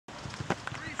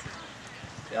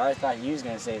I thought you was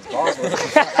gonna say his balls were.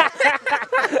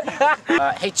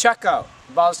 Hey Chucko,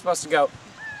 the ball is supposed to go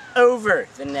over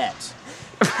the net.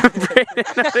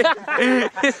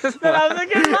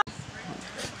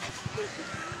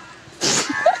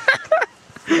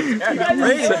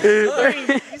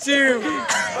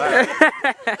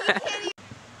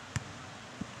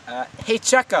 Hey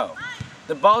Chucko,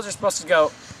 the balls are supposed to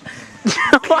go.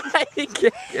 Why?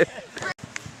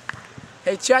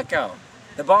 Hey Chucko,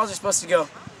 the balls are supposed to go.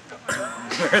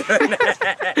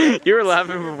 You were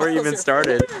laughing before you even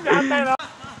started.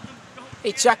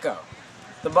 Hey Chucko,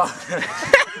 the ball.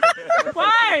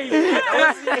 Why?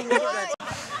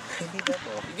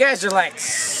 You guys are like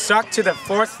sucked to the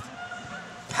fourth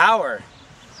power.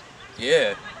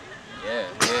 Yeah.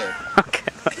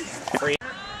 Okay.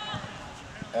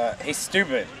 Hey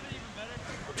stupid.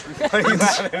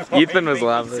 Ethan was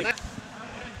laughing.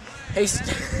 Hey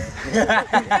You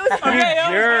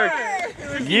jerk.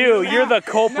 You're the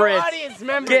culprit.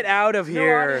 Get out of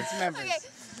here.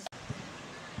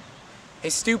 Hey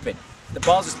stupid. The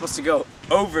balls are supposed to go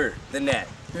over the net.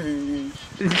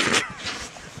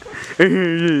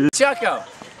 Chucko.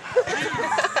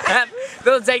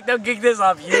 They'll kick this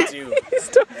off YouTube.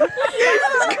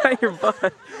 Got your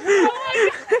butt.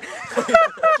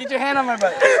 Get your hand on my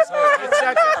butt.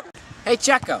 Hey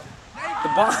Chucko. The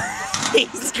ball.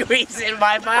 He's squeezing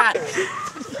my butt.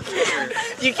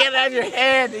 You can't have your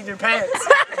hand in your pants.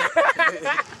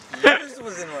 Yours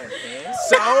was in my hands.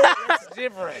 So it's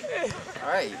different.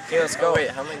 Alright. Okay, let's go. Oh, wait,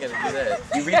 how am I gonna do that?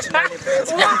 You reaching on your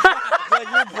pants? Like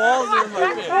your balls are in my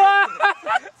pants.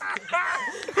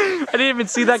 I didn't even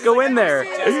see that go in there.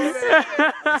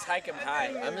 Just hike him high.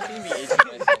 I'm just gonna be itching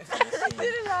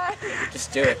myself.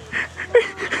 Just do it.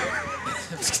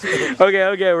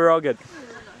 Okay, we're all good.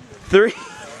 3.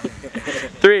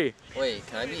 Wait,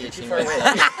 can I be itching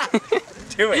myself?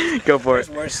 Do it. Go for it.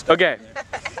 Okay.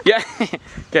 Yeah.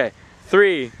 Okay.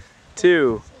 3,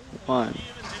 2, 1.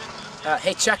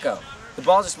 Hey Chucko. The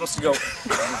balls are supposed to go.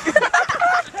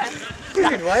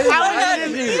 Dude, why did I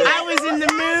was in the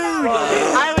mood.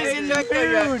 I was in the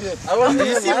mood. I wanted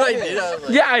to see what I did. I was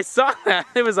like, Yeah, I saw that.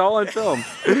 It was all on film.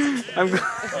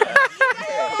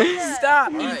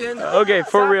 Stop, Ethan. Okay,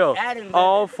 for real. adding that.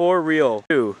 All for real.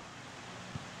 2.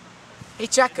 Hey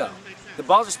Chucko. The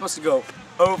balls are supposed to go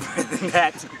over the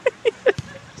net.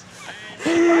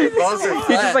 balls are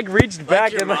He just like reached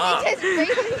back your and mom. Yeah,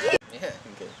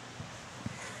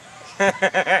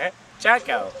 okay.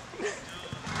 Chucko.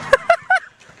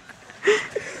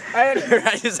 I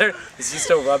just heard, is he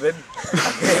still rubbing?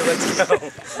 Okay, let's go.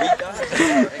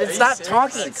 Stop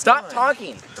talking. Stop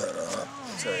talking.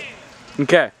 Sorry.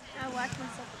 Okay.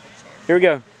 Here we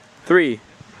go. 3,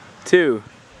 2.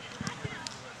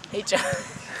 Hey Chucko.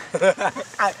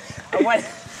 I want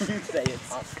you to say it.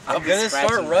 I'm gonna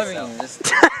start rubbing. Just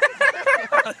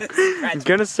I'm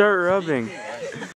gonna start rubbing.